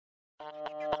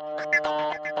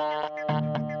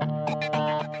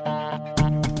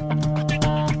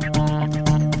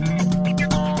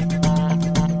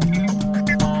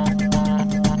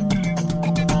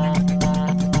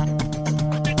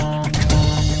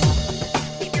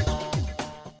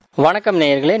வணக்கம்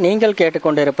நேயர்களே, நீங்கள்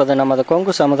கேட்டுக்கொண்டிருப்பது நமது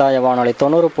கொங்கு சமுதாய வானொலி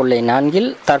 90.4.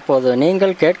 தற்போது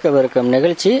நீங்கள் கேட்கவிருக்கும்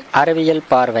நிகழ்ச்சி அறிவியல்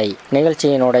பார்வை.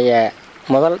 நிகழ்ச்சியினுடைய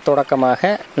முதல்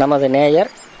தொடக்கமாக நமது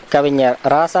நேயர் கவிஞர்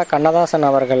ராசா கண்ணதாசன்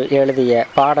அவர்கள் எழுதிய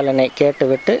பாடலினை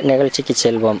கேட்டுவிட்டு நிகழ்ச்சிக்கு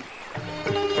செல்வோம்.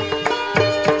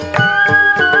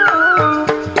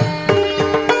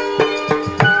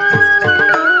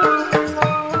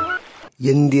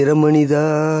 எந்திர மனிதா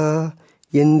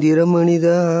எந்திர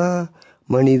மனிதா,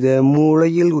 மனித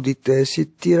மூளையில் உதித்த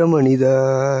சித்திர மனிதா,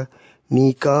 நீ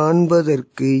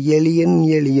காண்பதற்கு எளியன்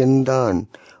எளியன்தான்,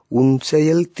 உன்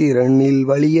செயல்திறனில்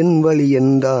வலியன்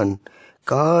வலியன்தான்.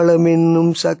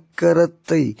 காலமென்னும்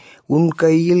சக்கரத்தை உன்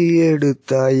கையில்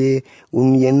எடுத்தாயே,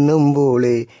 உன் எண்ணம்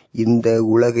போலே இந்த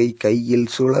உலகை கையில்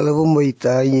சுழலவும்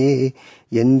வைத்தாயே.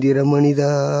 எந்திர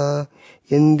மனிதா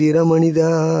எந்திர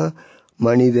மனிதா,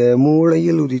 மனித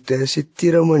மூளையில் உதித்த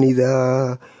சித்திர மனிதா,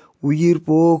 உயிர்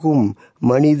போகும்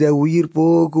மனித உயிர்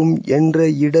போகும் என்ற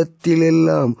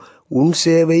இடத்திலெல்லாம் உன்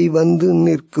சேவை வந்து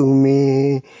நிற்குமே,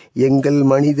 எங்கள்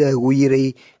மனித உயிரை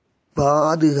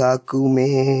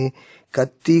பாதுகாக்குமே.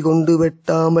 கத்தி கொண்டு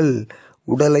வெட்டாமல்,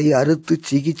 உடலை அறுத்து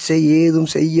சிகிச்சை ஏதும்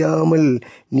செய்யாமல்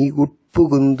நீ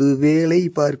உட்புகுந்து வேலை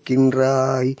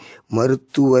பார்க்கின்றாய்,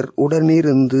 மருத்துவர்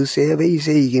உடனிருந்து சேவை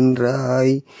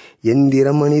செய்கின்றாய். எந்திர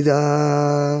மனிதா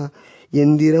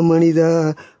எந்திர மனிதா,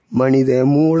 மனித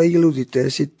மூளையில் உதித்த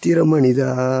சித்திர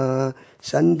மனிதா.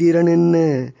 சந்திரன் என்ன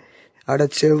அட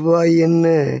செவ்வாய் என்ன,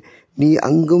 நீ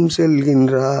அங்கும்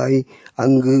செல்கின்றாய்,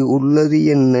 அங்கு உள்ளது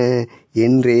என்ன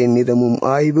என்றே நிதமும்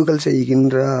ஆய்வுகள்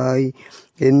செய்கின்றாய்.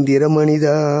 எந்திர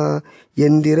மனிதா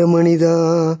எந்திர மனிதா,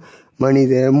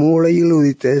 மனித மூளையில்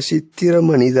உதித்த சித்திர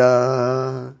மனிதா.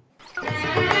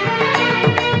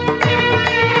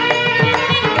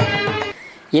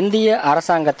 இந்திய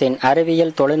அரசாங்கத்தின்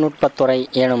அறிவியல் தொழில்நுட்பத்துறை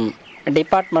எனும்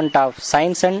டிபார்ட்மெண்ட் ஆஃப்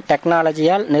சயின்ஸ் அண்ட்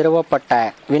டெக்னாலஜியால் நிறுவப்பட்ட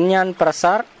விஞ்ஞான்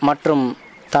பிரசார் மற்றும்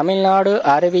தமிழ்நாடு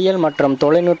அறிவியல் மற்றும்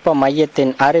தொழில்நுட்ப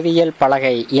மையத்தின் அறிவியல்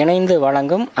பலகை இணைந்து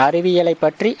வழங்கும் அறிவியலை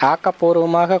பற்றி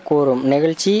ஆக்கப்பூர்வமாக கூறும்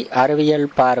நிகழ்ச்சி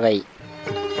அறிவியல் பார்வை.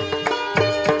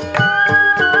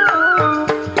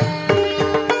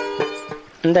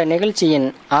 இந்த நிகழ்ச்சியின்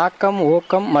ஆக்கம்,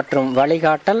 ஊக்கம் மற்றும்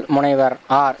வழிகாட்டல் முனைவர்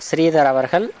ஆர். ஸ்ரீதர்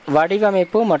அவர்கள்.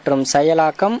 வடிவமைப்பு மற்றும்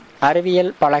செயலாக்கம்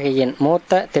அறிவியல் பலகையின்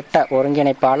மூத்த திட்ட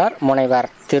ஒருங்கிணைப்பாளர் முனைவர்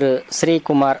திரு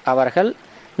ஸ்ரீகுமார் அவர்கள்.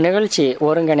 நிகழ்ச்சி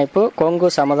ஒருங்கிணைப்பு கொங்கு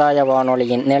சமுதாய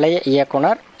வானொலியின் நிலைய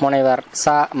இயக்குனர் முனைவர்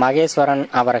சா. மகேஸ்வரன்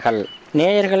அவர்கள்.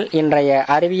 நேயர்கள், இன்றைய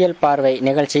அறிவியல் பார்வை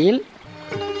நிகழ்ச்சியில்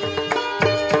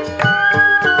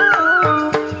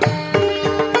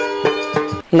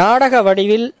நாடக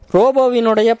வடிவில்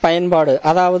ரோபோவினுடைய பயன்பாடு,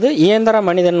 அதாவது இயந்திர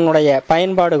மனிதனுடைய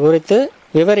பயன்பாடு குறித்து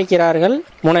விவரிக்கிறார்கள்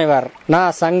முனைவர் நா.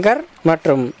 சங்கர்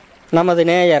மற்றும் நமது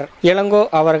நேயர் இளங்கோ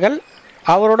அவர்கள்.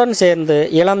 அவருடன் சேர்ந்து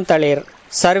இளம் தளிர்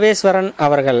சர்வேஸ்வரன்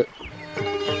அவர்கள்.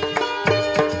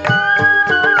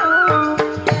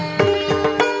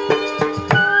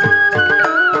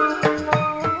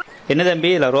 என்ன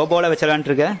தம்பி, இல்லை ரோபோவில்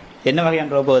வச்சலான்ட்டு இருக்க? என்ன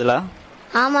வகையான ரோபோ இதெல்லாம்?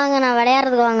 ஆமாங்க, நான்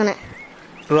விளையாடுறதுக்கு வாங்கினேன்.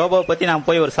 ரோபோவை பற்றி நான்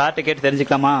போய் ஒரு சார்ட்டை கேட்டு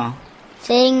தெரிஞ்சுக்கலாமா?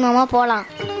 சரிங்க மாமா, போகலாம்.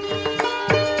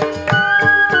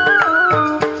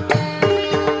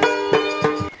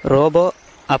 ரோபோ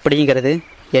அப்படிங்கிறது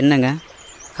என்னங்க?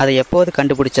 அதை எப்போது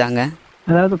கண்டுபிடிச்சாங்க?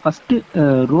 அதாவது ஃபர்ஸ்ட்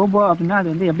ரோபோ அப்படின்னா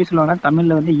அது வந்து எப்படி சொல்லுவாங்கன்னா,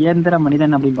 தமிழ்ல வந்து இயந்திர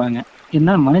மனிதன் அப்படிம்பாங்க.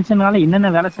 என்ன மனுஷனால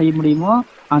என்னென்ன வேலை செய்ய முடியுமோ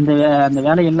அந்த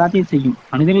வேலை எல்லாத்தையும் செய்யும்.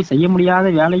 மனிதர்கள் செய்ய முடியாத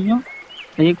வேலையும்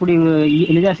செய்யக்கூடிய,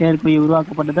 எளிதாக செய்யக்கூடிய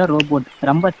உருவாக்கப்பட்டதான் ரோபோட்.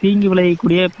 ரொம்ப தீங்கு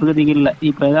விளையக்கூடிய பகுதிகளில்,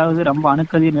 இப்போ ஏதாவது ரொம்ப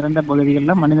அணுக்கதி நிறைந்த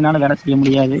பகுதிகளில் மனிதனால வேலை செய்ய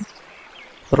முடியாது.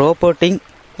 ரோபோட்டிங்,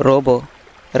 ரோபோ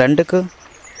ரெண்டுக்கும்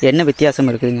என்ன வித்தியாசம்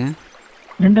இருக்குதுங்க?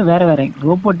 ரெண்டும் வேற வேற.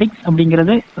 ரோபோட்டிக்ஸ்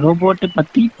அப்படிங்கிறது ரோபோட்டை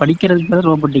பற்றி படிக்கிறதுக்கு பேர்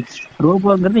ரோபோட்டிக்ஸ்.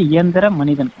 ரோபோங்கிறது இயந்திர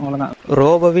மனிதன், அவ்வளோதான்.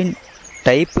 ரோபோவின்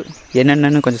டைப்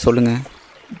என்னென்னு கொஞ்சம் சொல்லுங்க.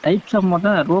 டைப்ஸ் ஆஃப்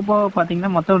மொத்தம் ரோபோவை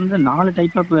பார்த்தீங்கன்னா மொத்தம் வந்து 4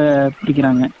 டைப்பாக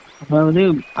பிரிக்கிறாங்க.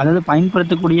 அதாவது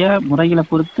பயன்படுத்தக்கூடிய முறைகளை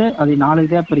பொறுத்து அதை 4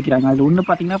 இதாக பிரிக்கிறாங்க. அது ஒன்று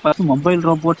பார்த்தீங்கன்னா ஃபர்ஸ்ட் மொபைல்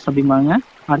ரோபோட்ஸ் அப்படிம்பாங்க.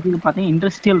 அடுத்தது பார்த்தீங்கன்னா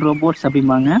இண்டஸ்ட்ரியல் ரோபோட்ஸ்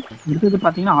அப்படிம்பாங்க. அடுத்தது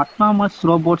பார்த்தீங்கன்னா அட்டானமஸ்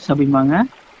ரோபோட்ஸ் அப்படிம்பாங்க.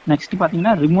 நெக்ஸ்ட்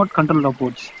பார்த்தீங்கன்னா ரிமோட் கண்ட்ரோல்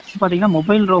ரோபோட்ஸ். பார்த்தீங்கன்னா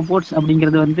மொபைல் ரோபோட்ஸ்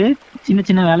அப்படிங்கிறது வந்து சின்ன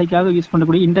சின்ன வேலைக்காக யூஸ்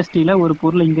பண்ணக்கூடிய, இண்டஸ்ட்ரியில் ஒரு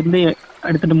பொருளை இங்கேருந்து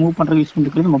எடுத்துகிட்டு மூவ் பண்ணுறது யூஸ்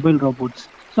பண்ணக்கூடிய மொபைல் ரோபோட்ஸ்.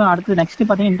 ஸோ அடுத்து நெக்ஸ்ட்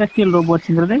பார்த்தீங்கன்னா இண்டஸ்ட்ரியல்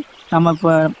ரோபோட்ஸுங்கிறது நம்ம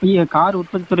இப்போ கார்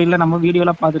உற்பத்தி துறையில் நம்ம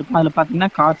வீடியோலாம் பார்த்துருப்போம். அதில் பார்த்தீங்கன்னா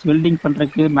கார்ஸ் வெல்டிங்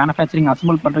பண்ணுறதுக்கு, மேனுஃபேக்சரிங்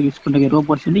அசம்பிள் பண்ணுறதுக்கு யூஸ் பண்ணுற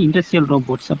ரோபோட்ஸ் வந்து இண்டஸ்ட்ரியல்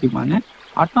ரோபோட்ஸ் அப்படிம்பாங்க.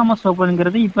 அட்டானமஸ்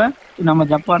ரோபோங்கிறது இப்போ நம்ம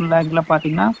ஜப்பான்ல இங்கெல்லாம்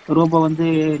பார்த்தீங்கன்னா ரோபோ வந்து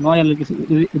நோயாளிகளுக்கு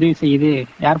உதவி செய்யுது,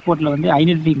 ஏர்போர்ட்டில் வந்து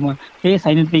ஃபேஸ்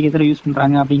ஐடென்டிஃபிகேஷன் யூஸ்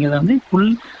பண்ணுறாங்க அப்படிங்கிறத வந்து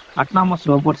ஃபுல் அட்டானமஸ்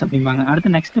ரோபோட்ஸ் அப்படிம்பாங்க.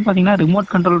 அடுத்து நெக்ஸ்ட் பார்த்தீங்கன்னா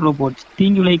ரிமோட் கண்ட்ரோல் ரோபோட்ஸ்.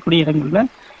 தீங்கு விளையக்கூடிய இடங்களில்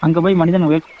அங்கே போய் மனிதன்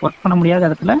ஒர்க் பண்ண முடியாத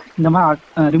இடத்துல இந்த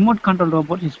மாதிரி ரிமோட் கண்ட்ரோல்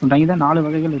ரோபோட் யூஸ் பண்ணுறாங்க. இதான் 4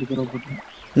 வகைகள் இருக்குது ரோபோட்.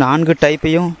 4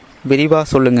 டைப்பையும் விரிவாக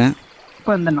சொல்லுங்கள்.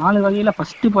 இப்போ இந்த 4 வகையில்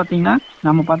ஃபஸ்ட்டு பார்த்தீங்கன்னா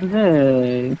நம்ம பார்த்தது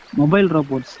மொபைல்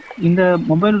ரோபோட்ஸ். இந்த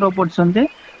மொபைல் ரோபோட்ஸ் வந்து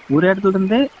ஒரு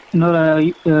இடத்துலேருந்து இன்னொரு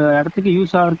இடத்துக்கு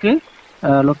யூஸ் ஆகிறதுக்கு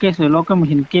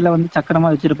லோக்கோமோஷன் கீழே வந்து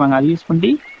சக்கரமாக வச்சுருப்பாங்க. அது யூஸ்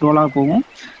பண்ணி ரோலாக போகும்.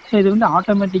 ஸோ இது வந்து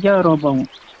ஆட்டோமேட்டிக்காக ரோபாகும்.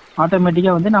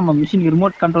 ஆட்டோமேட்டிக்காக வந்து நம்ம மிஷின்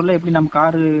ரிமோட் கண்ட்ரோலில் எப்படி நம்ம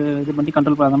காரு இது பண்ணி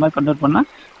கண்ட்ரோல் பண்ண அந்த மாதிரி கண்ட்ரோல் பண்ணால்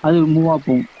அது மூவாக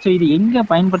போகும். ஸோ இது எங்கே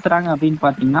பயன்படுத்துகிறாங்க அப்படின்னு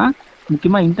பார்த்தீங்கன்னா,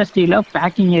 முக்கியமாக இண்டஸ்ட்ரியில்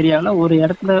பேக்கிங் ஏரியாவில் ஒரு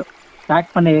இடத்துல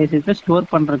பேக் பண்ண விஷயத்தை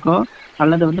ஸ்டோர் பண்ணுறக்கோ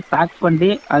அல்லது வந்து பேக் பண்ணி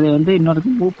அதை வந்து இன்னொரு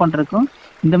மூவ் பண்ணுறக்கும்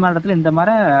இந்த மாதிரி இடத்துல இந்த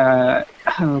மாதிரி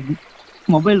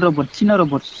மொபைல் ரோபோட்ஸ், சின்ன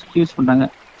ரோபோட்ஸ் யூஸ் பண்ணுறாங்க.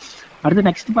 அடுத்து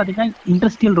நெக்ஸ்ட் பார்த்தீங்கன்னா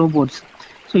இண்டஸ்ட்ரியல் ரோபோட்ஸ்.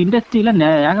 ஸோ இண்டஸ்ட்ரியில்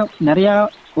நிறையா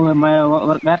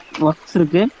ஒர்க்ஸ்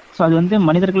இருக்குது. ஸோ அது வந்து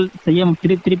மனிதர்கள் செய்ய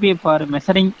திருப்பி ஃபார்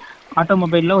மெஷரிங்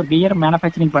ஆட்டோமொபைலில் ஒரு கியர்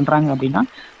மேனுஃபேக்சரிங் பண்ணுறாங்க அப்படின்னா,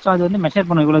 ஸோ அது வந்து மெஷர்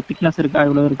பண்ணும் இவ்வளோ திக்னஸ் இருக்கா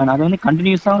இவ்வளோ இருக்காது. அது வந்து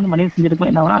கண்டினியூஸாக வந்து மனிதன் செஞ்சிருக்கும்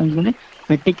என்ன ஆகும், அது வந்து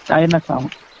வெட்டிக் டயர்னஸ்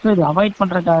ஆகும். ஸோ இது அவாய்ட்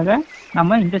பண்ணுறதுக்காக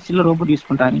நம்ம இண்டஸ்ட்ரியில் ரோபோட் யூஸ்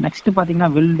பண்ணுறாங்க. நெக்ஸ்ட்டு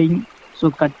பார்த்தீங்கன்னா வெல்டிங், ஸோ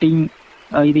கட்டிங்,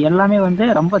 இது எல்லாமே வந்து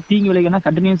ரொம்ப தீங்கு விளைவுனா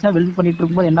கண்டினியூஸாக வெல்ட் பண்ணிட்டு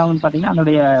இருக்கும்போது என்ன ஆகுன்னு பார்த்தீங்கன்னா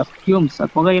அதனுடைய ஃபியூம்ஸ்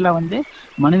புகையில வந்து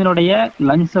மனிதனுடைய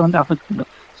லங்ஸை வந்து அஃபெக்ட் பண்ணும்.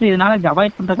 ஸோ இதனால் இது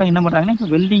அவாய்ட் பண்ணுறதுக்காக என்ன பண்ணுறாங்கன்னா இப்போ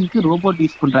வெல்டிங்க்கு ரோபோட்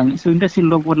யூஸ் பண்ணுறாங்க. ஸோ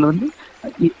இண்டஸ்ட்ரியல் ரோபோட்டில் வந்து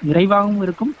விரைவாகவும்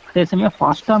இருக்கும், அதே சமயம்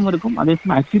ஃபாஸ்ட்டாகவும் இருக்கும், அதே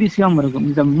சமயம் அக்யூரிசியாகவும் இருக்கும்.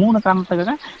 இந்த 3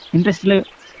 காரணத்துக்காக இண்டஸ்ட்ரியில்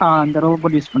அந்த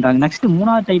ரோபோட் யூஸ் பண்ணுறாங்க. நெக்ஸ்ட்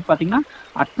 3வது டைப் பார்த்தீங்கன்னா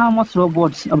அட்டானமஸ்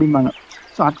ரோபோட்ஸ் அப்படிம்பாங்க.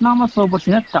 ஸோ அட்டானமஸ்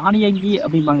ரோபோட்ஸ்னா தானியங்கி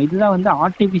அப்படிம்பாங்க. இதுதான் வந்து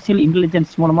ஆர்டிஃபிஷியல்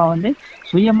இன்டெலிஜென்ஸ் மூலமாக வந்து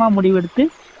சுயமாக முடிவெடுத்து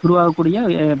உருவாகக்கூடிய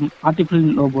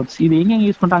ஆர்டிஃபிஷியல் ரோபோட்ஸ். இது எங்கெங்கே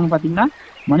யூஸ் பண்ணுறாங்க பார்த்தீங்கன்னா,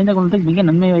 மனித குலத்துக்கு மிக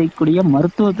நன்மை வைக்கக்கூடிய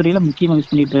மருத்துவத்துறையில் முக்கியமாக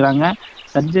யூஸ் பண்ணிட்டு இருக்காங்க.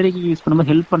 சர்ஜரிக்கு யூஸ் பண்ணும்போது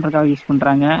ஹெல்ப் பண்ணுறதுக்காக யூஸ்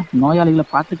பண்ணுறாங்க. நோயாளிகளை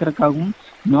பார்த்துக்கிறதுக்காகவும்,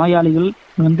 நோயாளிகள்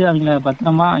வந்து அவங்கள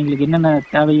பத்திரமா அவங்களுக்கு என்னென்ன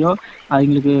தேவையோ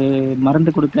அவங்களுக்கு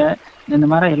மருந்து கொடுக்க, இந்த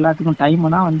மாதிரி எல்லாத்துக்கும்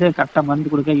டைம்னா வந்து கரெக்டாக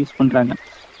மருந்து கொடுக்க யூஸ் பண்ணுறாங்க.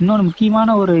 இன்னொன்று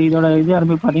முக்கியமான ஒரு இதோட இது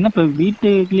ஆரம்பிச்சு பார்த்தீங்கன்னா, இப்போ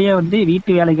வீட்டுக்குள்ளேயே வந்து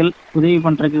வீட்டு வேலைகள் உதவி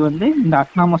பண்ணுறதுக்கு வந்து இந்த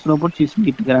அட்டானமஸ் ரோபோட்ஸ் யூஸ்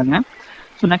பண்ணிட்டு இருக்கிறாங்க.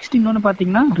 ஸோ நெக்ஸ்ட் இன்னொன்று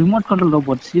பார்த்தீங்கன்னா ரிமோட் கண்ட்ரோல்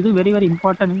ரோபோட்ஸ். இது வெரி வெரி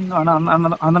இம்பார்ட்டன்ட்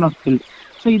அந்த ஃபீல்ட்.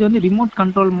 ஸோ இது வந்து ரிமோட்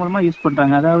கண்ட்ரோல் மூலமாக யூஸ்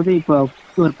பண்ணுறாங்க. அதாவது இப்போ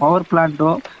ஒரு பவர்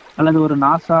பிளான்ட்டோ அல்லது ஒரு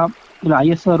நாசா இல்லை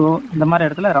ஐஎஸ்ஆர்ஓ இந்த மாதிரி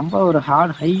இடத்துல ரொம்ப ஒரு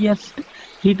ஹையஸ்ட்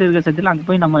ஹீட் இருக்கிற சத்தில் அங்கே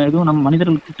போய் நம்ம எதுவும் நம்ம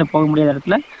மனிதர்கள்கிட்ட போக முடியாத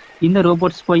இடத்துல இந்த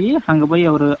ரோபோட்ஸ் போய் அங்கே போய்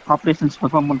ஒரு ஆப்ரேஷன்ஸ்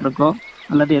பெர்ஃபார்ம் பண்ணுறக்கோ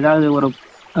அல்லது ஏதாவது ஒரு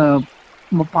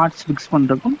பார்ட்ஸ் ஃபிக்ஸ்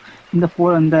பண்ணுறக்கும்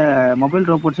இந்த மொபைல்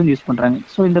ரோபோட்ஸ் வந்து யூஸ் பண்ணுறாங்க.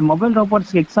 ஸோ இந்த மொபைல்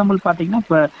ரோபோட்ஸ்க்கு எக்ஸாம்பிள் பார்த்தீங்கன்னா,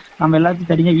 இப்போ நம்ம எல்லாத்தையும்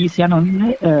தெரிஞ்ச ஈஸியான வந்து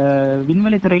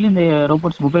விண்வெளி துறையில் இந்த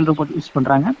ரோபோட்ஸ் மொபைல் ரோபோட் யூஸ்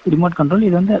பண்ணுறாங்க. ரிமோட் கண்ட்ரோல்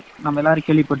இது வந்து நம்ம எல்லாரும்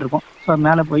கேள்விப்பட்டிருக்கோம். ஸோ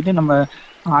மேலே போயிட்டு நம்ம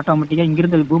ஆட்டோமேட்டிக்காக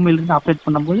இங்கிருந்து பூமியிலிருந்து ஆப்ரேட்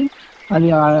பண்ணும்போது அது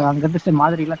அங்கேருந்து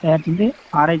மாதிரிலாம் தயாரிச்சு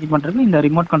ஆராய்ச்சி பண்ணுறதுக்கு இந்த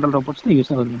ரிமோட் கண்ட்ரோல் ரோபோட்ஸ் தான்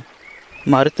யூஸ் ஆகுது.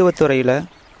 மருத்துவத்துறையில்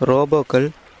ரோபோக்கள்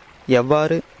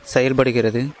எவ்வாறு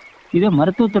செயல்படுகிறது? இதே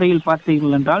மருத்துவத்துறையில்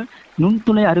பார்த்தீர்கள் என்றால்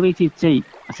நுண்துளை அறுவை சிகிச்சை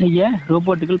செய்ய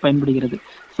ரோபோட்டுகள் பயன்படுகிறது.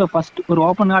 ஸோ ஃபர்ஸ்ட் ஒரு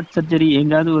ஓப்பன் ஹார்ட் சர்ஜரி,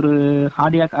 எங்கேயாவது ஒரு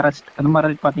ஹார்டியாக் அரெஸ்ட் அந்த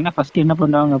மாதிரி பார்த்தீங்கன்னா ஃபர்ஸ்ட் என்ன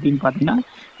பண்ணுவாங்க அப்படின்னு பார்த்தீங்கன்னா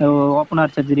ஓப்பன்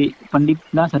ஹார்ட் சர்ஜரி பண்ணி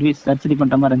தான் சர்ஜரி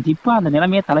பண்ணுற மாதிரி இருந்துச்சு. இப்போ அந்த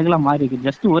நிலைமையே தலைகளாக மாறி இருக்குது.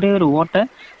 ஜஸ்ட் ஒரே ஒரு ஓட்டை,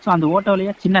 ஸோ அந்த ஓட்டை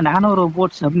வழியாக சின்ன நேனோ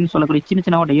ரோபோட்ஸ் அப்படின்னு சொல்லக்கூடிய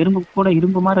சின்ன ஓட்டை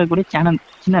இரும்பு மாதிரி இருக்கக்கூடிய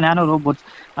சின்ன நேனோ ரோபோட்ஸ்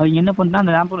அவங்க என்ன பண்ணுன்னா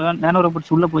அந்த நேனோ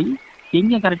ரோபோட்ஸ் உள்ளே போய்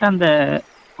எங்கே கரெக்டாக அந்த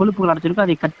கொழுப்புகள் அடைச்சிருக்கோ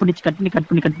அதை கட்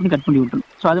பண்ணி விட்டுரும்.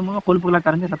 ஸோ அது மூலமாக கொழுப்புகளாக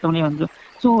கரைஞ்சி ரத்தவனே வந்து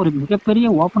ஸோ ஒரு மிகப்பெரிய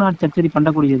ஓப்பன் ஹார்ட் சர்ஜரி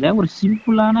பண்ணக்கூடியதை ஒரு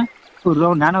சிம்பிளான ஒரு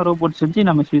நேனோ ரோபோட்ஸ் வச்சு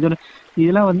நம்ம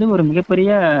இதெல்லாம் வந்து ஒரு மிகப்பெரிய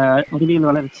அறிவியல்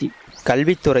வளர்ச்சி.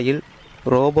 கல்வித்துறையில்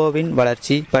ரோபோவின்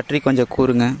வளர்ச்சி பற்றி கொஞ்சம்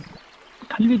கூறுங்க.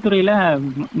 கல்வித்துறையில்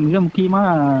மிக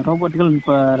முக்கியமாக ரோபோட்டுகள்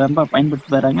இப்போ ரொம்ப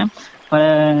பயன்படுத்தி வராங்க.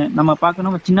 நம்ம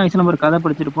பார்க்கணும், சின்ன வயசுல நம்ம ஒரு கதை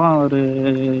படிச்சிருப்போம். ஒரு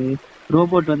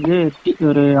ரோபோட் வந்து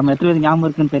ஒரு நம்ம எத்தனை பேருக்கு ஞாபகம்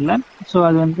இருக்குன்னு தெரியல. ஸோ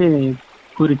அது வந்து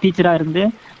ஒரு டீச்சராக இருந்து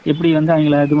எப்படி வந்து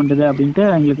அவங்கள இது பண்ணுறது அப்படின்ட்டு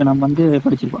அவங்களுக்கு நம்ம வந்து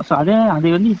படிச்சிருப்போம். ஸோ அதை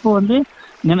வந்து இப்போ வந்து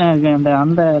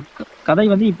அந்த கதை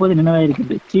வந்து இப்போது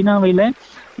நினைவாயிருக்குது. சீனாவில்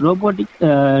ரோபோட்டிக்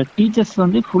டீச்சர்ஸ்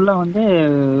வந்து ஃபுல்லாக வந்து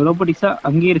ரோபோட்டிக்ஸாக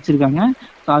அங்கீகரிச்சிருக்காங்க.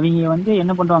 ஸோ அவங்க வந்து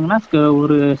என்ன பண்ணுவாங்கன்னா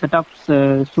ஒரு செட் ஆஃப்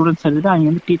ஸ்டூடெண்ட்ஸ் எடுத்துட்டு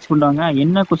அவங்க வந்து டீச் பண்ணுவாங்க.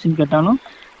 என்ன கொஸ்டின் கேட்டாலும்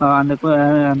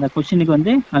அந்த கொஸ்டினுக்கு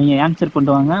வந்து அவங்க ஆன்சர்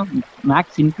பண்ணுவாங்க.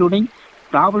 மேக்ஸ் இன்க்ளூடிங்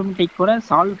ப்ராப்ளமேட்டிக் கூட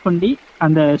சால்வ் பண்ணி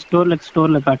அந்த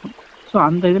ஸ்டோரில் காட்டும். ஸோ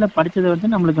அந்த இதில் படித்ததை வந்து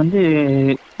நம்மளுக்கு வந்து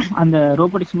அந்த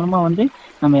ரோபோட்டிக்ஸ் மூலமாக வந்து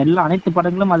நம்ம அனைத்து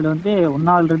படங்களும் அதில் வந்து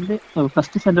 1ஆவதுலேருந்து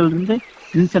ஃபஸ்ட்டு ஸ்டாண்டர்ட்லேருந்து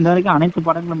 2 ஸ்டாண்டர்ட் வரைக்கும் அனைத்து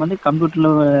படங்களும் வந்து கம்ப்யூட்டரில்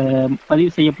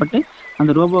பதிவு செய்யப்பட்டு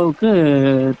அந்த ரோபோவுக்கு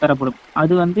தரப்படும்.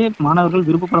 அது வந்து மாணவர்கள்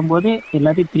விருப்பப்படும் போது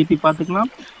எல்லாத்தையும் திருப்பி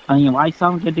பார்த்துக்கலாம், அவங்க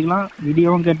வாய்ஸாகவும் கேட்டுக்கலாம்,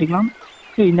 வீடியோவும் கேட்டுக்கலாம்.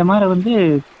 ஸோ இந்த மாதிரி வந்து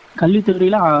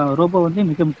கல்வித்துறையில் ரோபோ வந்து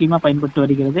மிக முக்கியமாக பயன்பட்டு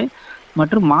வருகிறது.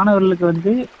 மற்றும் மாணவர்களுக்கு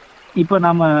வந்து இப்போ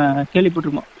நாம்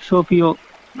கேள்விப்பட்டிருக்கோம் ஷோஃபியோ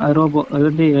ரோபோ. அது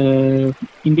வந்து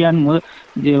இந்தியான்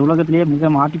உலகத்திலேயே மிக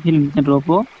ஆர்டிஃபிஷியல் இன்டெலிஜென்ட்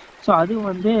ரோபோ. ஸோ அது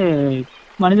வந்து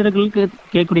மனிதர்களுக்கு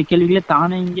கேட்கக்கூடிய கேள்விகளை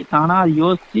தானா அது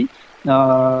யோசிச்சு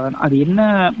அது என்ன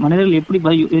மனிதர்கள் எப்படி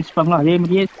பதில் யோசிப்பாங்களோ அதே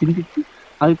மாதிரியே சிந்திச்சு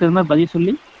அதுக்கு தகுந்த மாதிரி பதில்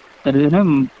சொல்லி தருதுன்னு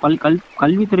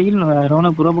கல்வித்துறையில்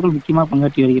ரோபோக்கள் முக்கியமாக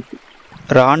பங்காற்றி வருகிறது.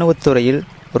 இராணுவத்துறையில்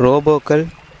ரோபோக்கள்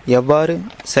எவ்வாறு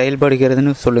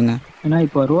செயல்படுகிறதுன்னு சொல்லுங்க. ஏன்னா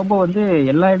இப்போ ரோபோ வந்து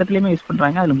எல்லா இடத்துலையுமே யூஸ்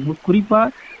பண்ணுறாங்க. அதில்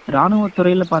குறிப்பாக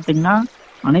இராணுவத்துறையில் பார்த்தீங்கன்னா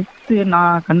அனைத்து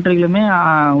கண்ட்ரிகளுமே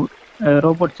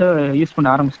ரோபோட்ஸை யூஸ் பண்ண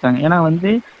ஆரம்பிச்சிட்டாங்க. ஏன்னா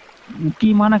வந்து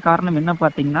முக்கியமான காரணம் என்ன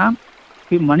பார்த்தீங்கன்னா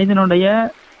மனிதனுடைய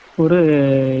ஒரு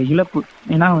இழப்பு.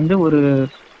 ஏன்னா வந்து ஒரு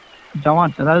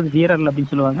ஜவான்ஸ், அதாவது வீரர்கள்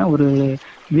அப்படின்னு சொல்லுவாங்க, ஒரு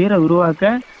வீரை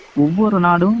உருவாக்க ஒவ்வொரு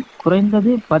நாடும்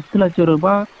குறைந்தது 10 லட்சம்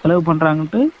ரூபாய் செலவு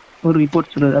பண்ணுறாங்கன்ட்டு ஒரு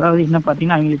ரிப்போர்ட் சொல்லுது. அதாவது என்ன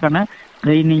பார்த்தீங்கன்னா அவங்களுக்கான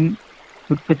ட்ரைனிங்,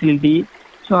 ஃபுட் ஃபெசிலிட்டி,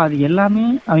 ஸோ அது எல்லாமே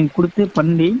அவங்க கொடுத்து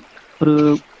பண்ணி ஒரு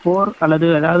போர் அல்லது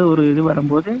ஏதாவது ஒரு இது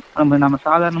வரும்போது நம்ம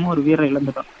சாதாரணமாக ஒரு வீரரை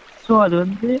இழந்துட்டோம். ஸோ அது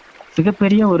வந்து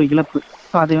மிகப்பெரிய ஒரு இழப்பு.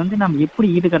 ஸோ அதை வந்து நம்ம எப்படி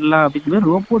ஈடுகட்டலாம் அப்படின்னு சொல்லி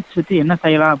ரோபோட்ஸ் வச்சு என்ன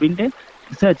செய்யலாம் அப்படின்ட்டு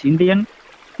ரிசர்ச், இந்தியன்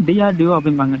டிஆர்டிஓ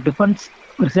அப்படிம்பாங்க, defence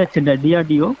research centre,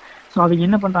 DRDO. So அவங்க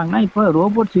என்ன பண்ணுறாங்கன்னா இப்போ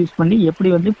ரோபோட்ஸ் யூஸ் பண்ணி எப்படி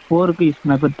வந்து போருக்கு யூஸ்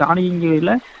பண்ணலாம். இப்போ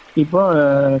தானியங்கியில் இப்போ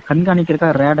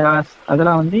கண்காணிக்கிறதுக்காக ரேடார்ஸ்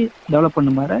அதெல்லாம் வந்து டெவலப்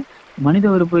பண்ணுமாறு மனித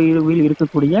உறுப்பில்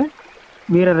இருக்கக்கூடிய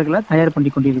வீரர்களை தயார் பண்ணி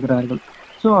கொண்டிருக்கிறார்கள்.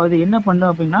 ஸோ அது என்ன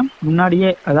பண்ணும் அப்படின்னா முன்னாடியே,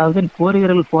 அதாவது போர்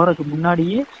வீரர்கள் போகிறதுக்கு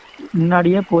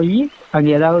முன்னாடியே போய்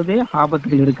அங்கே ஏதாவது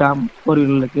ஆபத்துகள் இருக்கா போர்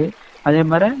வீரர்களுக்கு, அதே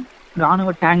மாதிரி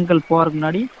இராணுவ டேங்குகள் போகிறதுக்கு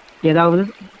முன்னாடி ஏதாவது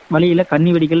வழியில்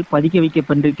கண்ணி வெடிகள் பதுக்கி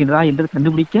வைக்கப்பட்டிருக்கிறதா என்று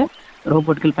கண்டுபிடிக்க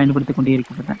ரோபோட்கள் பயன்படுத்தி கொண்டே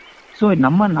இருக்கின்றன. ஸோ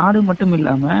நம்ம நாடு மட்டும்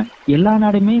இல்லாமல் எல்லா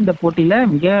நாடுமே இந்த போட்டியில்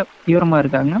மிக தீவிரமாக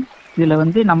இருக்காங்க. இதில்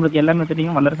வந்து நம்மளுக்கு எல்லாமே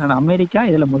தெரியும், வல்லரசான அமெரிக்கா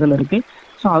இதில் முதல்ல இருக்குது.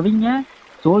 ஸோ அவங்க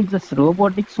சோல்ஜர்ஸ்,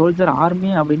 ரோபோட்டிக் சோல்ஜர் ஆர்மி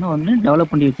அப்படின்னு ஒன்று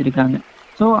டெவலப் பண்ணி வச்சுருக்காங்க.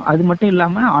 ஸோ அது மட்டும்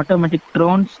இல்லாமல் ஆட்டோமேட்டிக்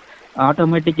ட்ரோன்ஸ்,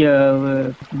 ஆட்டோமேட்டிக்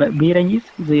பீரங்கிஸ்,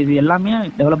 இது எல்லாமே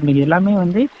டெவலப் பண்ணி, எல்லாமே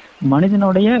வந்து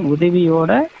மனிதனுடைய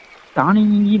உதவியோட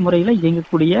தானியங்கி முறையில்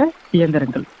இயங்கக்கூடிய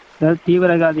இயந்திரங்கள். அதாவது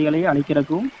தீவிரவாதிகளை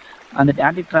அழிக்கிறதுக்கும் அந்த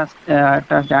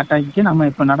அட்டாக்கு நம்ம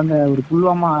இப்போ நடந்த ஒரு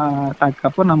புல்வாமா அட்டாக்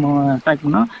அப்போ நம்ம அட்டாக்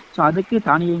பண்ணோம். ஸோ அதுக்கு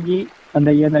தானியங்கி அந்த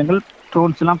இயந்திரங்கள்,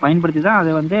 ட்ரோன்ஸ் எல்லாம் பயன்படுத்தி தான்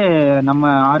அதை வந்து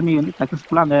நம்ம ஆர்மி வந்து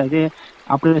சக்ஸஸ்ஃபுல்லாக அந்த இது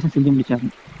ஆப்ரேஷன் செஞ்சு முடிச்சாங்க.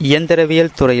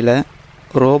 இயந்திரவியல் துறையில்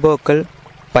ரோபோக்கள்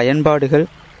பயன்பாடுகள்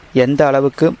எந்த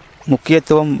அளவுக்கு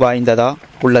முக்கியத்துவம் வாய்ந்ததா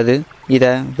உள்ளது,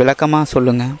 இதை விளக்கமாக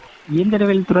சொல்லுங்கள்.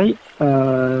 இயந்திரவியல் துறை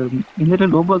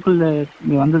ரோபோக்கள்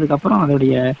வந்ததுக்கப்புறம்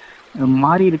அதோடைய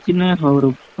மாறிடுச்சுன்னு ஒரு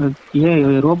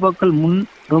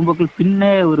ரோபோக்கள் பின்னே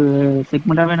ஒரு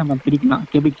செக்மெண்ட்டாகவே நம்ம பிரிக்கலாம்.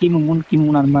 கிமு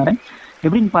 3 அந்த மாதிரி.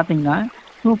 எப்படின்னு பார்த்தீங்கன்னா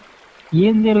ஸோ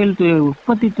இயந்திரவியல்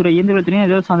துறை இயந்திரவியல் துறை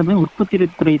ஏதோ சார்ந்த உற்பத்தி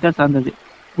துறை தான் சார்ந்தது.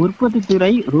 உற்பத்தி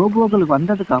துறை ரோபோக்கள்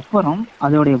வந்ததுக்கு அப்புறம்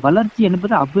அதோடைய வளர்ச்சி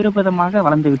என்பது அபிரபதமாக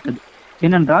வளர்ந்து விட்டது.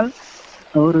 ஏனென்றால்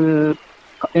ஒரு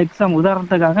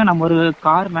உதாரணத்துக்காக நம்ம ஒரு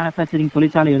கார் மேனுஃபேக்சரிங்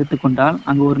தொழிற்சாலை எடுத்துக்கொண்டால்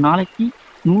அங்கே ஒரு நாளைக்கு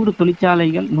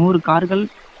 100 கார்கள்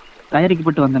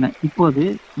தயாரிக்கப்பட்டு வந்தன. இப்போது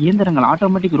இயந்திரங்கள்,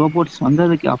 ஆட்டோமேட்டிக் ரோபோட்ஸ்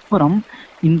வந்ததுக்கு அப்புறம்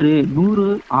இன்று 100,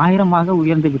 1000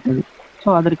 உயர்ந்து விட்டது. ஸோ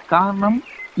அதற்கு காரணம்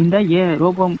இந்த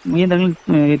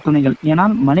இயந்திரங்கள் துணைகள்.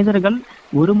 ஏனால் மனிதர்கள்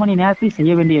 1 மணி நேரத்தில்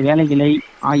செய்ய வேண்டிய வேலைகளை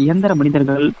இயந்திர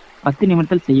மனிதர்கள் 10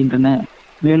 நிமிடத்தில் செய்கின்றன.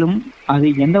 மேலும் அது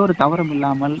எந்த ஒரு தவறும்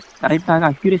இல்லாமல் கரெக்டாக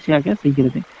அக்யூரேசியாக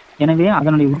செய்கிறது. எனவே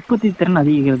அதனுடைய உற்பத்தி திறன்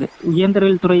அதிகரிக்கிறது.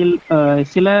 இயந்திரவியல் துறையில்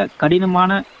சில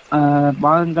கடினமான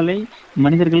பாகங்களை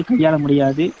மனிதர்கள் கையாள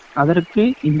முடியாது. அதற்கு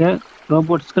இந்த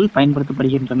ரோபோட்ஸ்கள்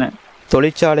பயன்படுத்தப்படுகின்றன.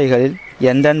 தொழிற்சாலைகளில்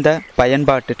எந்தெந்த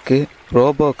பயன்பாட்டிற்கு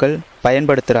ரோபோக்கள்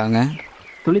பயன்படுத்துகிறாங்க?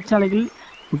 தொழிற்சாலைகள்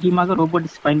முக்கியமாக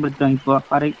ரோபோட்டிக்ஸ் பயன்படுத்துகிறாங்க.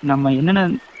 இப்போ நம்ம என்னென்ன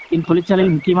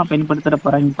தொழிற்சாலைகள் முக்கியமாக பயன்படுத்துகிற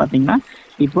போகிறாங்கன்னு பார்த்தீங்கன்னா,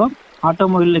 இப்போ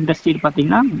ஆட்டோமொபைல் இண்டஸ்ட்ரி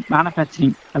பார்த்தீங்கன்னா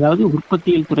மேனுஃபேக்சரிங், அதாவது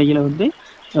உற்பத்தியல் துறையில் வந்து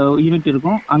யூனிட்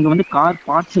இருக்கும். அங்கே வந்து கார்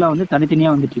பார்ட்ஸ்லாம் வந்து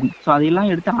தனித்தனியாக வந்துட்டு இருக்கும். ஸோ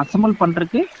அதையெல்லாம் எடுத்து அசம்பிள்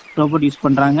பண்ணுறதுக்கு ரோபோட் யூஸ்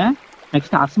பண்ணுறாங்க.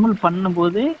 நெக்ஸ்ட் அசம்பிள்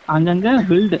பண்ணும்போது அங்கங்கே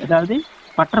வெல்டு, அதாவது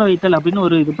பற்ற வைத்தல் அப்படின்னு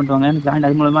ஒரு இது பண்ணுவாங்க ஜாயிண்ட்.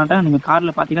 அது மூலமாக தான் நீங்கள்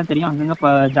காரில் பார்த்தீங்கன்னா தெரியும்,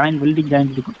 அங்கங்கே வெல்டிங்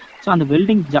ஜாயிண்ட் இருக்கும். ஸோ அந்த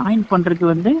வெல்டிங் ஜாயின் பண்ணுறதுக்கு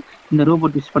வந்து இந்த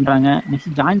ரோபோட் யூஸ் பண்ணுறாங்க.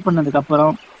 நெக்ஸ்ட் ஜாயின்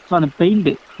பண்ணதுக்கப்புறம் ஸோ அந்த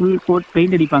ஃபுல் கோட்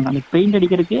பெயிண்ட் அடிப்பாங்க. அந்த பெயிண்ட்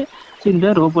அடிக்கிறதுக்கு ஸோ இந்த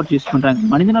ரோபோட்ஸ் யூஸ் பண்ணுறாங்க.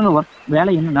 மனிதனோட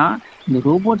வேலை என்னன்னா இந்த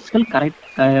ரோபோட்ஸ்கள்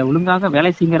ஒழுங்காக வேலை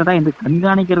செய்கிறதா என்று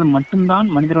கண்காணிக்கிறது மட்டும்தான்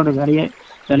மனிதனோட வேலை.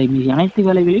 மீது அனைத்து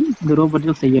வேலைகளையும் இந்த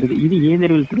ரோபோட்கள் செய்கிறது. இது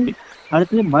இயந்திரவியல் துறை.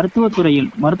 அடுத்தது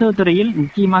மருத்துவத்துறையில்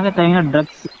முக்கியமாக தேவையான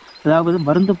ட்ரக்ஸ், அதாவது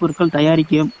மருந்து பொருட்கள்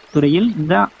தயாரிக்கும் துறையில்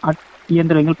இந்த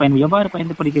இயந்திரங்கள் எவ்வாறு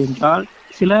பயன்படுகிறது என்றால்,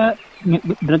 சில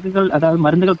ட்ரக்குகள், அதாவது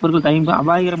மருந்துகள் பொருட்கள் தயாரிக்கும்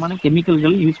அபாயகரமான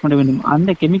கெமிக்கல்கள் யூஸ் பண்ண வேண்டும்.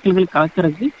 அந்த கெமிக்கல்கள்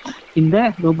கலக்கிறதுக்கு இந்த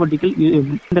ரோபோட்டிக்கல்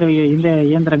இந்த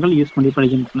இயந்திரங்கள் யூஸ்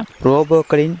பண்ணப்படுகின்றன.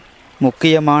 ரோபோக்களின்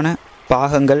முக்கியமான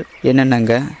பாகங்கள்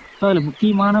என்னென்னங்க? ஸோ அதில்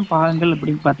முக்கியமான பாகங்கள்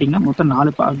அப்படின்னு பார்த்தீங்கன்னா மொத்தம்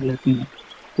 4 பாகங்கள் இருக்குங்க.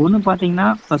 ஒன்று பார்த்தீங்கன்னா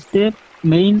ஃபஸ்ட்டு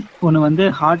மெயின் ஒன்று வந்து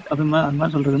ஹார்ட் அது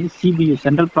மாதிரி சொல்கிறது வந்து சிபியு,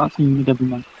 சென்ட்ரல் ப்ராசஸிங் யூனிட்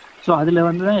அப்படிம்பாங்க. ஸோ அதில்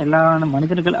வந்து தான் எல்லா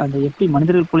மனிதர்கள் அந்த எப்படி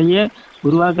மனிதர்களுக்குள்ளேயே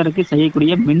உருவாக்குறதுக்கு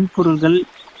செய்யக்கூடிய மென்பொருள்கள்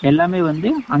எல்லாமே வந்து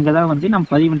அங்கே தான் வந்து நம்ம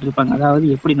பதிவு பண்ணிருப்பாங்க. அதாவது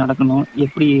எப்படி நடக்கணும்,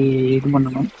 எப்படி இது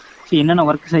பண்ணணும், ஸோ என்னென்ன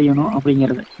ஒர்க் செய்யணும்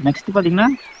அப்படிங்கிறது. நெக்ஸ்ட் பார்த்தீங்கன்னா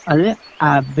அது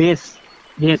பேஸ்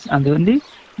பேஸ் அது வந்து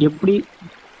எப்படி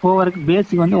போவதுக்கு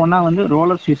பேஸுக்கு வந்து ஒன்றா வந்து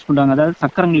ரோலர்ஸ் யூஸ் பண்ணுவாங்க, அதாவது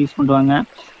சக்கரங்கள் யூஸ் பண்ணுவாங்க,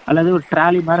 அல்லது ஒரு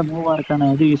ட்ராலி மாதிரி மூவ் ஆகிறதுக்கான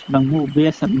இது யூஸ் பண்ணுவாங்க,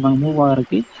 பேஸ் அப்படிம்பாங்க மூவ்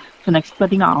ஆகிறதுக்கு. ஸோ நெக்ஸ்ட்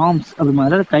பார்த்தீங்கன்னா ஆர்ம்ஸ் அப்படிம்பாங்க,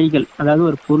 அதாவது கைகள், அதாவது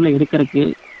ஒரு பொருளை எடுக்கிறதுக்கு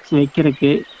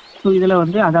வைக்கிறதுக்கு. ஸோ இதில்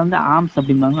வந்து அதை வந்து ஆர்ம்ஸ்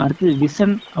அப்படிம்பாங்க. அடுத்து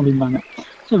விஷன் அப்படிம்பாங்க.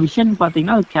 ஸோ விஷன்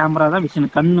பார்த்தீங்கன்னா அது கேமரா தான் விஷன்,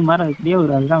 கண்ணு மாதிரி இருக்கக்கூடிய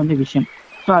ஒரு அதுதான் வந்து விஷன்.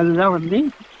 ஸோ அதுதான் வந்து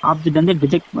ஆப்ஜெக்ட் வந்து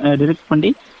டிடெக்ட்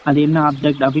பண்ணி அது என்ன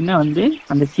ஆப்ஜெக்ட் அப்படின்னு வந்து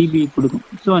அந்த சிபிஐ கொடுக்கும்.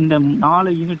 ஸோ இந்த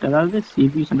 4 யூனிட், அதாவது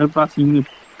CBI central processing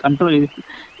unit, control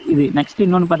இது நெக்ஸ்ட்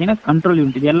இன்னொன்று பார்த்தீங்கன்னா கண்ட்ரோல்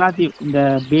யூனிட். இது எல்லாத்தையும் இந்த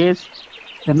base,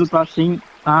 central processing,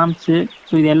 arms,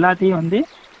 so இது எல்லாத்தையும் வந்து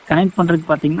கனெக்ட் பண்ணுறதுக்கு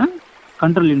பார்த்தீங்கன்னா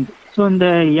கண்ட்ரோல் யூனிட். ஸோ இந்த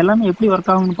எல்லாமே எப்படி ஒர்க்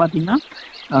ஆகும்னு பார்த்தீங்கன்னா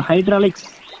ஹைட்ராலிக்ஸ்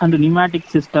அண்ட் நியூமேட்டிக்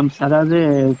சிஸ்டம்ஸ், அதாவது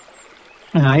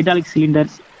ஹைட்ராலிக்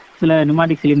சிலிண்டர்ஸ், சில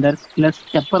நியூமேட்டிக் சிலிண்டர்ஸ், இல்லை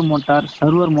stepper motor,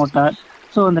 server motor.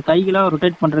 So அந்த கைகளாக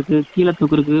ரொட்டேட் பண்ணுறதுக்கு, கீழே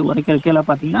தூக்குறதுக்கு, உரைக்கிறதுக்கு எல்லாம்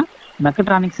பார்த்தீங்கன்னா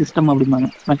மெக்கட்ரானிக் சிஸ்டம் அப்படிம்பாங்க.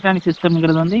 மெக்கட்ரானிக்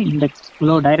சிஸ்டம்ங்கிறது வந்து இந்த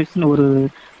இவ்வளோ டைரக்ஷன் ஒரு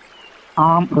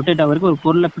ஆம் ரொட்டேட் ஆகிறதுக்கு, ஒரு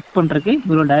பொருளை ஃபிட் பண்ணுறதுக்கு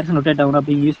இவ்வளோ டைரக்ஷன் ரொட்டேட் ஆகணும்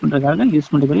அப்படின்னு யூஸ்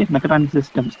பண்ணுறதுக்காக மெக்கட்ரானிக்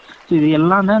சிஸ்டம்ஸ். ஸோ இது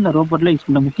எல்லாம் தான் இந்த ரோபோட்டில் யூஸ்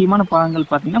பண்ணுற முக்கியமான பாகங்கள்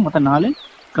பார்த்தீங்கன்னா மொத்தம் 4: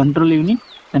 control unit,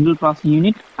 central processing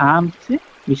unit, arms,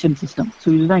 vision system. So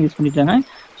இதுதான் யூஸ் பண்ணிட்டாங்க.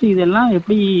 ஸோ இதெல்லாம்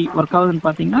எப்படி ஒர்க் ஆகுதுன்னு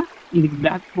பார்த்தீங்கன்னா இதுக்கு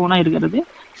பேக் போனாக இருக்கிறது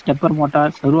stepper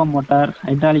motor, servo motor,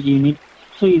 hydraulic unit.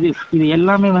 So இது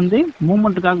எல்லாமே வந்து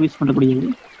மூவ்மெண்ட்டுக்காக யூஸ் பண்ணக்கூடியது.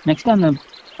 நெக்ஸ்ட் அந்த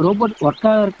ரோபோட் ஒர்க்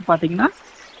ஆகிறதுக்கு பார்த்தீங்கன்னா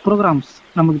ப்ரோக்ராம்ஸ்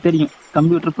நமக்கு தெரியும்,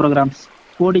 கம்ப்யூட்டர் ப்ரோக்ராம்ஸ்,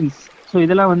 கோடிங்ஸ். ஸோ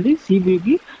இதெல்லாம் வந்து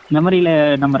சிபியூக்கு மெமரியில்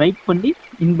நம்ம ரைட் பண்ணி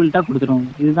இன்பில்ட்டாக கொடுத்துருவோம்.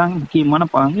 இதுதாங்க முக்கியமான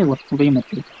பாகங்கள் ஒர்க் உடைய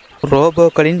மெத்தட்.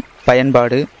 ரோபோக்களின்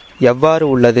பயன்பாடு எவ்வாறு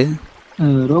உள்ளது?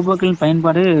 ரோபோக்களின்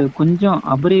பயன்பாடு கொஞ்சம்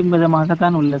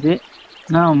அபரிமிதமாகத்தான் உள்ளது.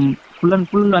 ஆனால் ஃபுல் அண்ட்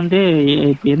ஃபுல் வந்து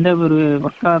இப்போ எந்த ஒரு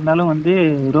ஒர்க்காக இருந்தாலும் வந்து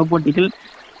ரோபோட்டிகள்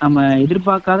நம்ம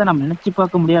எதிர்பார்க்காத, நம்ம நினச்சி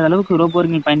பார்க்க முடியாத அளவுக்கு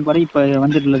ரோபோட்டின் பயன்பாடு இப்போ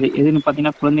வந்துட்டுள்ளது. எதுன்னு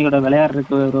பார்த்தீங்கன்னா குழந்தைகளோட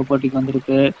விளையாடுறதுக்கு ரோபோட்டிக்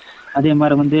வந்திருக்கு. அதே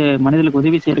மாதிரி வந்து மனிதர்களுக்கு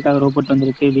உதவி செய்யறதுக்காக ரோபோட்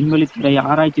வந்திருக்கு. விண்வெளித்துறை,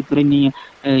 ஆராய்ச்சித்துறை,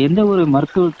 எந்த ஒரு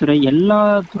மருத்துவத்துறை, எல்லா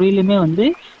துறையிலுமே வந்து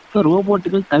இப்போ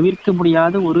ரோபோட்டுகள் தவிர்க்க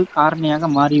முடியாத ஒரு காரணியாக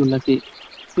மாறியுள்ளது.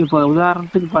 இப்போ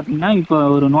உதாரணத்துக்கு பார்த்தீங்கன்னா இப்போ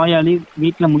ஒரு நோயாளி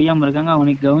வீட்டில் முடியாமல் இருக்காங்க,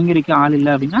 அவனுக்கு கவனிக்க ஆள்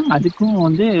இல்லை அப்படின்னா அதுக்கும்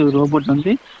வந்து ரோபோட்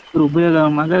வந்து ஒரு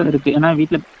உபயோகமாக இருக்குது. ஏன்னா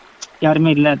வீட்டில் யாருமே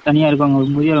இல்லை, தனியாக இருக்காங்க,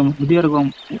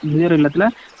 முதியோர் இல்லத்தில்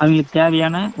அவங்களுக்கு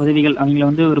தேவையான உதவிகள், அவங்கள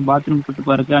வந்து ஒரு பாத்ரூம் கூட்டு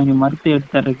போகிறதுக்கு, அவங்க மருத்துவ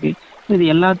எடுத்துறதுக்கு, இது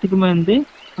எல்லாத்துக்குமே வந்து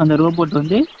அந்த ரோபோட்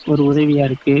வந்து ஒரு உதவியாக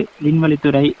இருக்குது.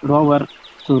 விண்வெளித்துறை, ரோவர்.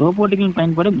 ஸோ ரோபோட்டுகளின்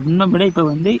பயன்பாடு முன்ன விட இப்போ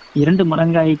வந்து 2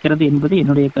 மடங்காகிறது என்பது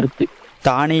என்னுடைய கருத்து.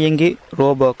 தானியங்கி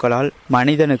ரோபோக்களால்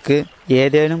மனிதனுக்கு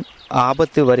ஏதேனும்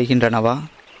ஆபத்து வருகின்றனவா?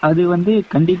 அது வந்து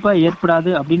கண்டிப்பாக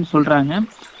ஏற்படாது அப்படின்னு சொல்கிறாங்க.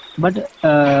 பட்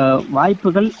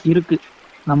வாய்ப்புகள் இருக்குது.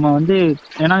 நம்ம வந்து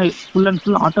ஏன்னா full and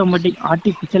full automatic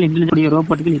artificial intelligence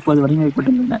ரோபோட்டுகள் இப்போது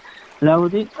வடிவமைக்கப்பட்டுள்ளன.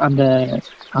 அதாவது அந்த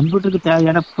கம்ப்யூட்டருக்கு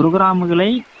தேவையான ப்ரோக்ராமுகளை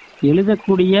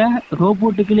எழுதக்கூடிய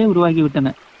ரோபோட்டுகளே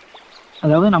உருவாகிவிட்டன.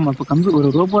 அதாவது நம்ம இப்போ ஒரு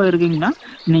ரோபோ இருக்குங்கன்னா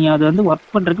நீங்கள் அதை வந்து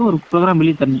ஒர்க் பண்ணுறதுக்கு ஒரு ப்ரோக்ராம்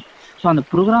எழுதி தரணும். ஸோ அந்த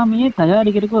ப்ரோக்ராமையே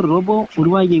தயாரிக்கிறதுக்கு ஒரு ரோபோ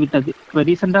உருவாகி விட்டது. இப்போ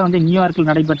ரீசெண்டாக வந்து நியூயார்க்கில்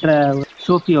நடைபெற்ற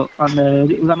சோஃபியோ அந்த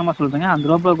உதாரணமாக சொல்கிறேங்க, அந்த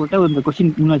ரோபோ கிட்ட இந்த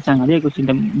கொஸ்டின் முன் வச்சாங்க. அதே கொஸ்டின்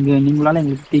இங்கே நீங்களால்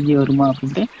எங்களுக்கு தீங்கி வருமா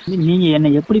அப்படின்ட்டு, நீங்கள்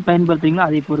என்னை எப்படி பயன்படுத்துறீங்களோ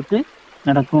அதை பொறுத்து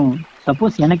நடக்கும்.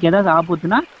 சப்போஸ் எனக்கு ஏதாவது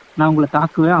ஆபத்துனா நான் உங்களை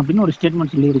தாக்குவேன் அப்படின்னு ஒரு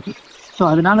ஸ்டேட்மெண்ட் சொல்லியிருக்கு. ஸோ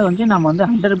அதனால வந்து நம்ம வந்து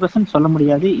 100% சொல்ல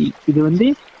முடியாது. இது வந்து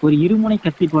ஒரு இருமுனை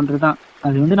கத்தி போன்றது தான்.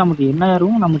 அது வந்து நமக்கு என்ன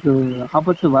நமக்கு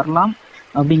ஆபத்து வரலாம்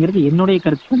அப்படிங்கிறது என்னுடைய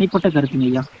கருத்து, தனிப்பட்ட கருத்துங்க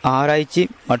ஐயா. ஆராய்ச்சி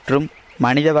மற்றும்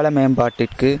மனிதவள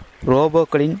மேம்பாட்டிற்கு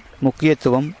ரோபோக்களின்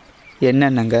முக்கியத்துவம்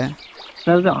என்னென்னங்க?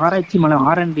 அதாவது ஆராய்ச்சி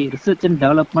R&D, research and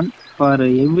development for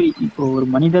every, இப்போ ஒரு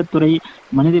மனிதத்துறை,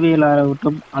 மனிதவியல்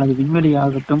ஆகட்டும், அல்லது விண்வெளி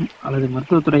ஆகட்டும், அல்லது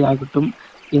மருத்துவத்துறை ஆகட்டும்,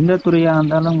 எந்த துறையாக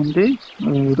இருந்தாலும் வந்து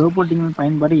ரோபோட்டிகளின்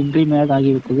பயன்பாடு இன்றியமையாத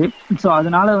ஆகிவிட்டது. ஸோ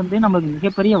அதனால வந்து நமக்கு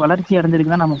மிகப்பெரிய வளர்ச்சி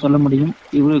அடைஞ்சிருக்கு தான் நம்ம சொல்ல முடியும்.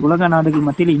 உலக நாடுகள்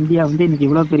மத்தியில் இந்தியா வந்து இன்னைக்கு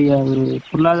இவ்வளோ பெரிய ஒரு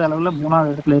பொருளாதார அளவில்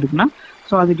 3வது இடத்துல இருக்குன்னா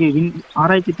ஸோ அதுக்கு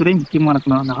ஆராய்ச்சித்துறை முக்கியமாக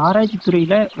இருக்கணும். அந்த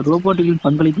ஆராய்ச்சித்துறையில் ரோபோட்டுகளின்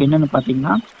பங்களிப்பு என்னன்னு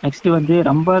பார்த்தீங்கன்னா நெக்ஸ்ட் வந்து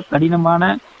ரொம்ப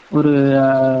கடினமான ஒரு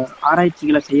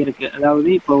ஆராய்ச்சிகளை செய்யறதுக்கு, அதாவது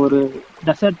இப்போ ஒரு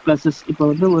டெசர்ட் பிளஸஸ், இப்போ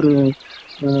வந்து ஒரு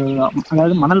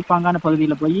அதாவது மணல் பாங்கான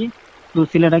பகுதியில் போய்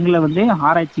சில இடங்களில் வந்து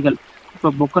ஆராய்ச்சிகள், இப்போ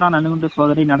பொக்ரான் அணுகுண்டு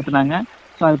சோதனை நடத்துனாங்க.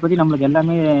 ஸோ அதை பற்றி நம்மளுக்கு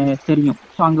எல்லாமே தெரியும்.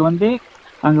 ஸோ அங்கே வந்து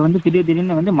அங்கே வந்து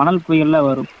திடீர்னு வந்து மணல் புயல்லாம்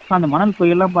வரும். ஸோ அந்த மணல்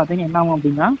புயல்லாம் பார்த்தீங்கன்னா என்ன ஆகும்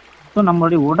அப்படின்னா, ஸோ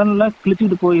நம்மளுடைய உடல்ல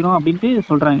கிழிச்சிட்டு போயிடும் அப்படின்ட்டு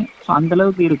சொல்கிறாங்க. ஸோ அந்த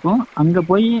அளவுக்கு இருக்கும். அங்கே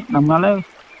போய் நம்மளால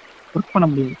ஒர்க் பண்ண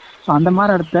முடியாது. ஸோ அந்த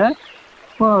மாதிரி இடத்த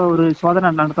இப்போ ஒரு சோதனை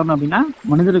நடத்தணும் அப்படின்னா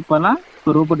மனிதருக்கு பதிலாக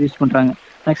இப்போ ரோபோட் யூஸ் பண்ணுறாங்க.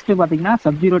 நெக்ஸ்ட்டு பார்த்தீங்கன்னா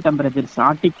சப்ஜீரோ டெம்பரேச்சர்ஸ்,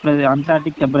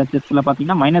 அண்டார்டிக் டெம்பரேச்சர்ஸில்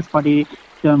பார்த்தீங்கன்னா -20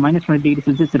 - 20 டிகிரி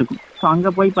செல்சியஸ் இருக்கும். ஸோ அங்கே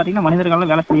போய் பார்த்தீங்கன்னா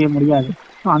மனிதர்களால் வேலை செய்ய முடியாது.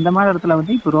 ஸோ அந்த மாதிரி இடத்துல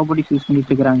வந்து இப்போ ரோபோட்டிக்ஸ் யூஸ்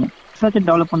பண்ணிட்டு இருக்கிறாங்க. ரிசர்ச் அண்ட்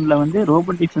டெவலப்மெண்ட்டில் வந்து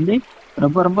ரோபோட்டிக்ஸ் வந்து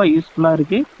ரொம்ப ரொம்ப யூஸ்ஃபுல்லாக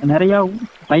இருக்குது, நிறையா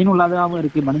பயனுள்ளதாகவும்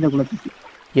இருக்குது மனித குலத்துக்கு.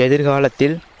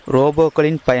 எதிர்காலத்தில்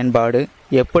ரோபோக்களின் பயன்பாடு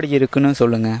எப்படி இருக்குன்னு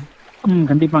சொல்லுங்கள்.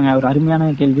 கண்டிப்பாங்க, ஒரு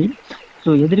அருமையான கேள்வி.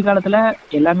 ஸோ எதிர்காலத்தில்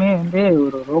எல்லாமே வந்து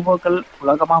ஒரு ரோபோக்கள்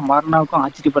உலகமாக மாறினாவுக்கும்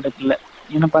ஆச்சரியப்பட்டது இல்லை.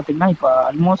 ஏன்னா பார்த்தீங்கன்னா இப்போ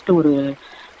ஆல்மோஸ்ட் ஒரு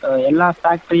எல்லா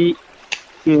ஃபேக்ட்ரி,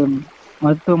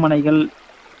 மருத்துவமனைகள்,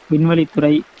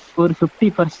 விண்வெளித்துறை ஒரு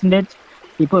 50%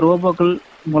 இப்போ ரோபோக்கள்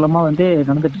மூலமாக வந்து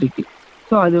நடந்துட்டு இருக்கு.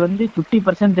 ஸோ அது வந்து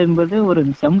 50% என்பது ஒரு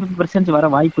 70% வர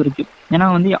வாய்ப்பு இருக்கு. ஏன்னா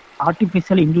வந்து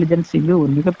ஆர்டிஃபிஷியல் இன்டெலிஜென்ஸ் இது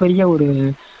ஒரு மிகப்பெரிய ஒரு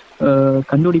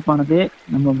கண்டுபிடிப்பானது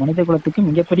நம்ம மனித குலத்துக்கு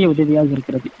மிகப்பெரிய உதவியாக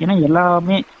இருக்கிறது. ஏன்னா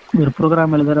எல்லாமே ஒரு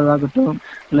ப்ரோக்ராம் எழுதுறதாகட்டும்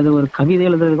அல்லது ஒரு கவிதை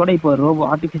எழுதுறது கூட இப்போ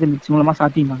ஆர்டிஃபிஷியல் இன்டெலிஜென்ஸ் மூலமாக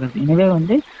சாத்தியமாகுது. எனவே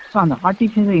வந்து ஸோ அந்த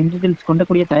ஆர்டிஃபிஷியல் இன்டெலிஜென்ஸ்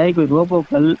கொண்டக்கூடிய தயாரிப்பு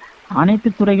ரோபோக்கள் அனைத்து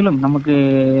துறைகளும் நமக்கு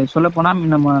சொல்லப்போனால்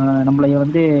நம்மளைய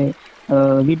வந்து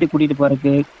வீட்டுக்கு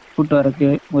கூப்பிட்டு வரக்கு,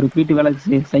 ஒரு வீட்டு வேலை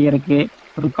செய்யறதுக்கு,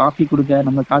 ஒரு காஃபி கொடுக்க,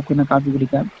 நம்ம காஃபி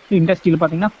குடிக்க, இண்டஸ்ட்ரியில்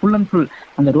பார்த்தீங்கன்னா ஃபுல் அண்ட் ஃபுல்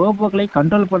அந்த ரோபோக்களை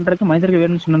கண்ட்ரோல் பண்ணுறதுக்கு மனிதர்கள்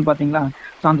வேணும்னு சொன்னு பார்த்தீங்களா.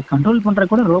 ஸோ அந்த கண்ட்ரோல் பண்ணுற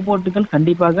கூட ரோபோட்டுகள்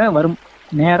கண்டிப்பாக வரும்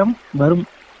நேரம் வரும்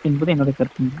என்பது என்னோட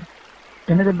கருத்துங்க.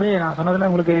 என்ன தம்பி நான் சொன்னதில்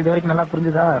உங்களுக்கு இது வரைக்கும் நல்லா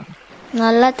புரிஞ்சுதா?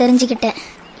 நல்லா தெரிஞ்சுக்கிட்டேன்.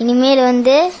 இனிமேல்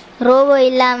வந்து ரோபோ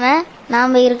இல்லாமல்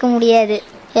நாம் இருக்க முடியாது.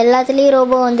 எல்லாத்துலேயும்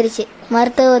ரோபோ வந்துருச்சு.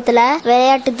 மருத்துவத்தில்,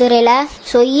 விளையாட்டுத்துறையில்,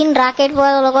 சொயின் ராக்கெட்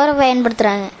போகிறத கூட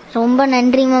பயன்படுத்துகிறாங்க. ரொம்ப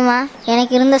நன்றி மாமா,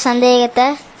 எனக்கு இருந்த சந்தேகத்தை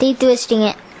தீர்த்து வச்சிட்டிங்க.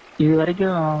 இது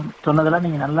வரைக்கும் சொன்னதெல்லாம்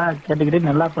நீங்கள் நல்லா கேட்டுக்கிட்டு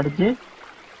நல்லா படித்து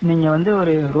நீங்கள் வந்து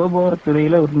ஒரு ரோபோ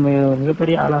துறையில் ஒரு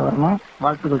மிகப்பெரிய ஆளாக வரணும்.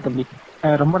 வாழ்த்துக்கள் தம்பி.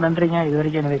 ரொம்ப நன்றிங்க. இது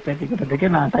வரைக்கும் என்னை பேசிக்கிட்டதுக்கு.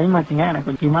 நான் டைம் ஆச்சுங்க,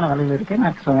 எனக்கு முக்கியமான வேலையில் இருக்குது.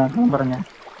 நான் கிளம்புறேங்க.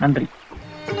 நன்றி.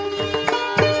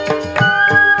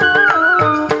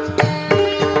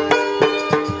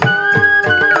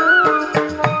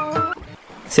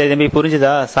 சரி தம்பி,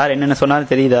 புரிஞ்சுதா? சார் என்னென்ன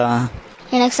சொன்னாலும் தெரியுதா?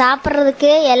 எனக்கு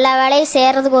சாப்பிட்றதுக்கு எல்லா வேலையும்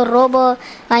செய்கிறதுக்கு ஒரு ரோபோ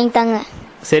வாங்கித்தாங்க.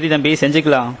 சரி தம்பி,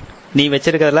 செஞ்சுக்கலாம். நீ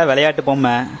வச்சிருக்கிறதுல விளையாட்டு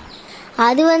பொம்மை,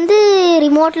 அது வந்து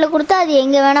ரிமோட்டில் கொடுத்தா அது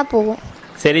எங்கே வேணால் போகும்.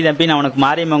 சரி தம்பி, நான் உனக்கு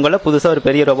மாரியம்மங்கோல புதுசாக ஒரு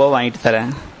பெரிய ரோபோவை வாங்கிட்டு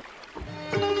தரேன்.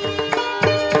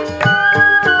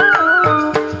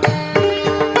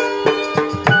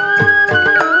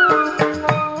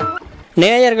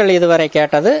 நேயர்கள் இதுவரை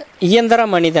கேட்டது இயந்திர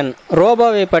மனிதன்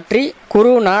ரோபோவை பற்றி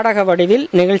குறு நாடக வடிவில்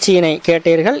நிகழ்ச்சியினை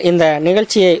கேட்டீர்கள். இந்த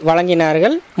நிகழ்ச்சியை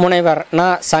வழங்கினார்கள் முனைவர் நா.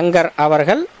 சங்கர்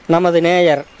அவர்கள், நமது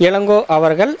நேயர் இளங்கோ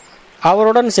அவர்கள்,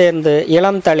 அவருடன் சேர்ந்து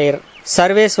இளம் தளிர்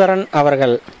சர்வேஸ்வரன்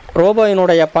அவர்கள்.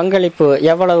 ரோபோவினுடைய பங்களிப்பு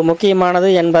எவ்வளவு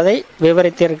முக்கியமானது என்பதை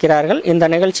விவரித்திருக்கிறார்கள். இந்த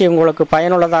நிகழ்ச்சி உங்களுக்கு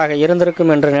பயனுள்ளதாக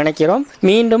இருந்திருக்கும் என்று நினைக்கிறோம்.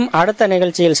 மீண்டும் அடுத்த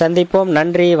நிகழ்ச்சியில் சந்திப்போம்.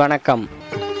 நன்றி, வணக்கம்.